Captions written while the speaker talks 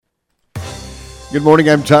Good morning,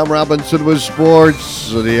 I'm Tom Robinson with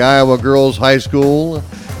sports. The Iowa Girls High School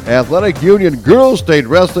Athletic Union Girls State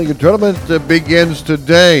Wrestling Tournament begins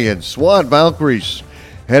today, and SWAT Valkyries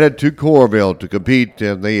headed to Coralville to compete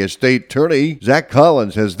in the state tourney. Zach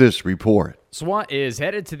Collins has this report. SWAT is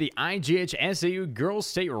headed to the IGH SAU Girls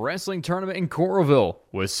State Wrestling Tournament in Coralville,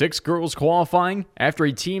 with 6 girls qualifying after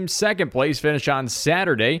a team second place finish on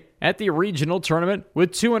Saturday at the regional tournament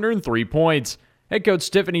with 203 points. Head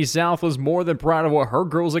coach Tiffany South was more than proud of what her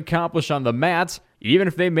girls accomplished on the mats, even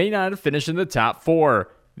if they may not have finished in the top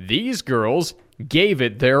 4. These girls gave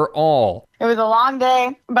it their all. It was a long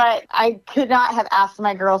day, but I could not have asked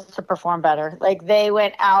my girls to perform better. Like, they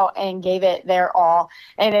went out and gave it their all,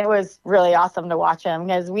 and it was really awesome to watch them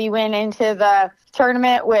because we went into the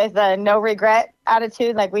tournament with a no regret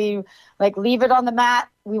attitude. We leave it on the mat.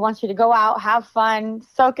 We want you to go out, have fun,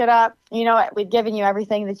 soak it up. You know, we've given you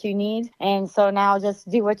everything that you need. And so now just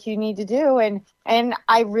do what you need to do. And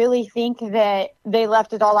I really think that they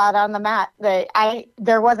left it all out on the mat.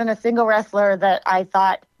 There wasn't a single wrestler that I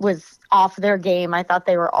thought was off their game. I thought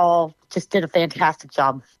they were all just did a fantastic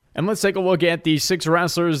job. And let's take a look at the 6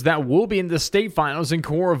 wrestlers that will be in the state finals in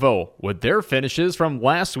Coralville with their finishes from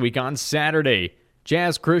last week on Saturday.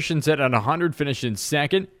 Jazz Christensen at 100 finished in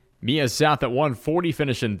second. Mia South at 140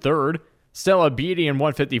 finished in third. Stella Beatty in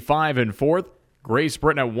 155 in fourth. Grace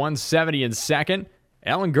Britton at 170 in second.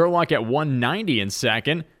 Ellen Gerlach at 190 in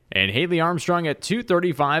second. And Haley Armstrong at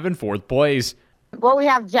 235 in fourth place. Well, we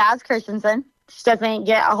have Jazz Christensen. She doesn't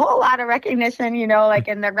get a whole lot of recognition, in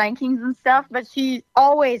the rankings and stuff, but she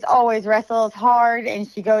always wrestles hard, and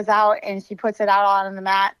she goes out and she puts it out on the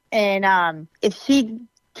mat. And if she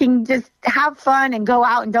can just have fun and go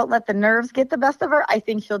out and don't let the nerves get the best of her, I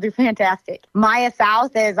think she'll do fantastic. Maya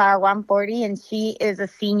South is our 140, and she is a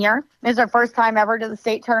senior. This is her first time ever to the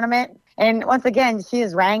state tournament. And once again, she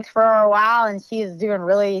is ranked for a while, and she is doing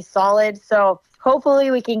really solid. So hopefully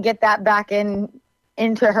we can get that back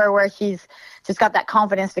into her where she's just got that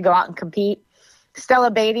confidence to go out and compete. Stella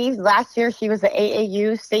Beatty, last year she was the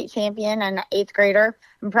AAU state champion and an 8th grader.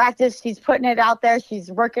 In practice, she's putting it out there. She's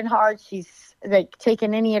working hard. She's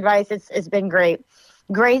taking any advice. It's been great.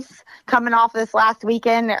 Grace, coming off this last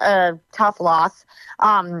weekend, a tough loss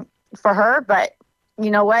for her, but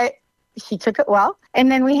you know what? She took it well.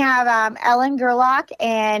 And then we have Ellen Gerlach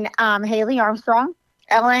and Haley Armstrong.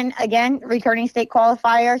 Ellen, again, returning state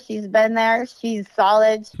qualifier. She's been there. She's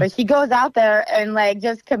solid. But she goes out there and,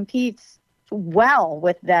 just competes well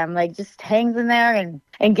with them. Just hangs in there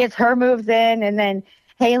and gets her moves in. And then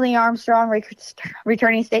Haley Armstrong,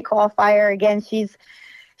 returning state qualifier. Again, she's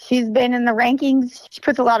been in the rankings. She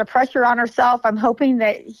puts a lot of pressure on herself. I'm hoping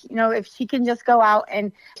that, if she can just go out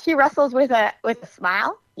and she wrestles with a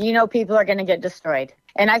smile, people are going to get destroyed.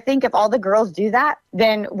 And I think if all the girls do that,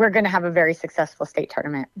 then we're going to have a very successful state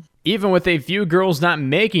tournament. Even with a few girls not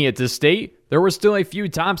making it to state, there were still a few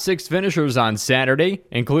top 6 finishers on Saturday,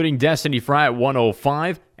 including Destiny Fry at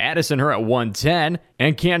 105, Addison Her at 110,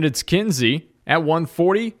 and Candace Kinsey at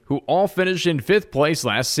 140, who all finished in 5th place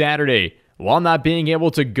last Saturday. While not being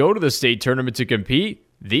able to go to the state tournament to compete,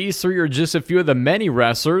 these 3 are just a few of the many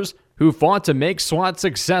wrestlers who fought to make SWAT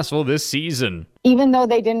successful this season. Even though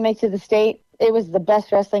they didn't make to the state, it was the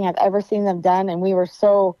best wrestling I've ever seen them done, and we were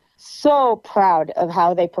so proud of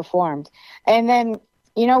how they performed. And then,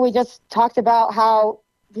 we just talked about how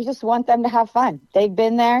we just want them to have fun. They've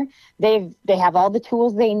been there. They have all the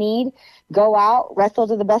tools they need. Go out, wrestle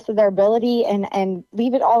to the best of their ability, and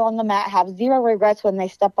leave it all on the mat. Have 0 regrets when they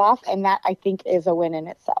step off, and that, I think, is a win in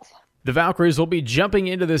itself. The Valkyries will be jumping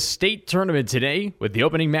into the state tournament today, with the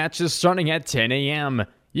opening matches starting at 10 a.m.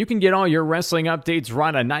 You can get all your wrestling updates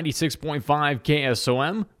right on 96.5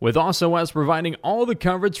 KSOM, with OSOS providing all the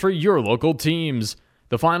coverage for your local teams.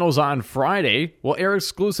 The finals on Friday will air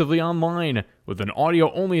exclusively online, with an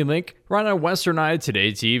audio-only link right on Western Iowa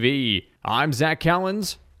Today TV. I'm Zach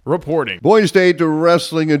Collins, reporting. Boys State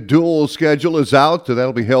Wrestling and dual schedule is out.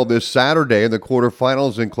 That'll be held this Saturday in the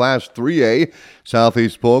quarterfinals in Class 3A.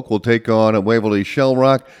 Southeast Polk will take on Waverly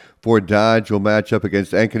Shellrock. Fort Dodge will match up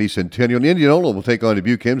against Ankeny Centennial. Indianola will take on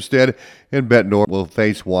Dubuque Hempstead, and Bettendorf will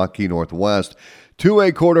face Waukee Northwest.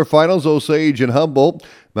 2A quarterfinals, Osage and Humboldt.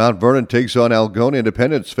 Mount Vernon takes on Algona.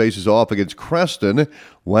 Independence faces off against Creston.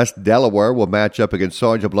 West Delaware will match up against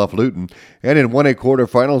Sergeant Bluff Luton. And in 1A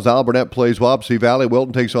quarterfinals, Alburnett plays Wapsie Valley.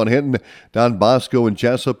 Wilton takes on Hinton. Don Bosco and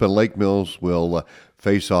Jessup and Lake Mills will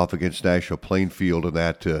face off against Nashua Plainfield in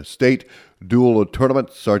that state dual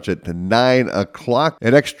tournament. Starts at 9 o'clock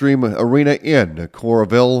at Extreme Arena in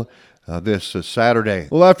Coralville this Saturday.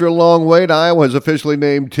 Well, after a long wait, Iowa has officially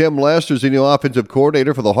named Tim Lester as the new offensive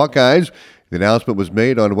coordinator for the Hawkeyes. The announcement was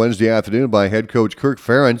made on Wednesday afternoon by head coach Kirk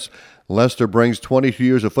Ferentz. Lester brings 22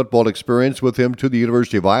 years of football experience with him to the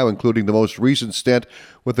University of Iowa, including the most recent stint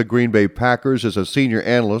with the Green Bay Packers as a senior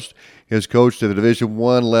analyst. He has coached at the Division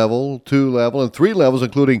I level, 2 level, and 3 levels,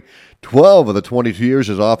 including 12 of the 22 years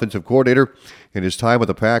as offensive coordinator. In his time with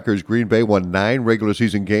the Packers, Green Bay won 9 regular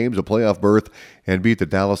season games, a playoff berth, and beat the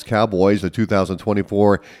Dallas Cowboys in the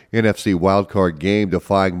 2024 NFC wildcard game,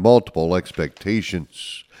 defying multiple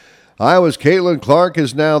expectations. Iowa's Caitlin Clark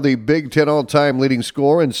is now the Big Ten all-time leading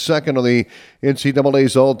scorer and second on the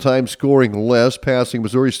NCAA's all-time scoring list, passing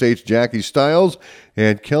Missouri State's Jackie Stiles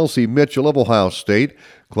and Kelsey Mitchell of Ohio State.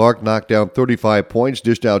 Clark knocked down 35 points,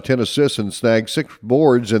 dished out 10 assists, and snagged 6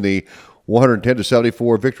 boards in the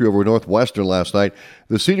 110-74 victory over Northwestern last night.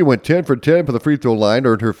 The senior went 10 for 10 for the free throw line,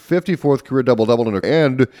 earned her 54th career double-double,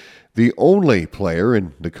 and the only player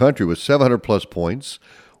in the country with 700-plus points,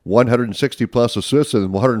 160-plus assists, and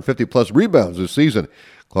 150-plus rebounds this season.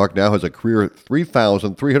 Clark now has a career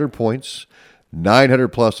 3,300 points,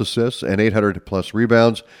 900-plus assists, and 800-plus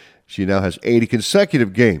rebounds. She now has 80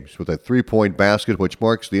 consecutive games with a three-point basket, which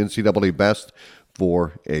marks the NCAA best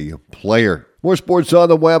for a player. More sports on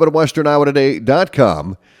the web at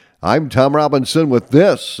WesternIowaToday.com. I'm Tom Robinson with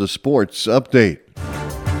this, the Sports Update.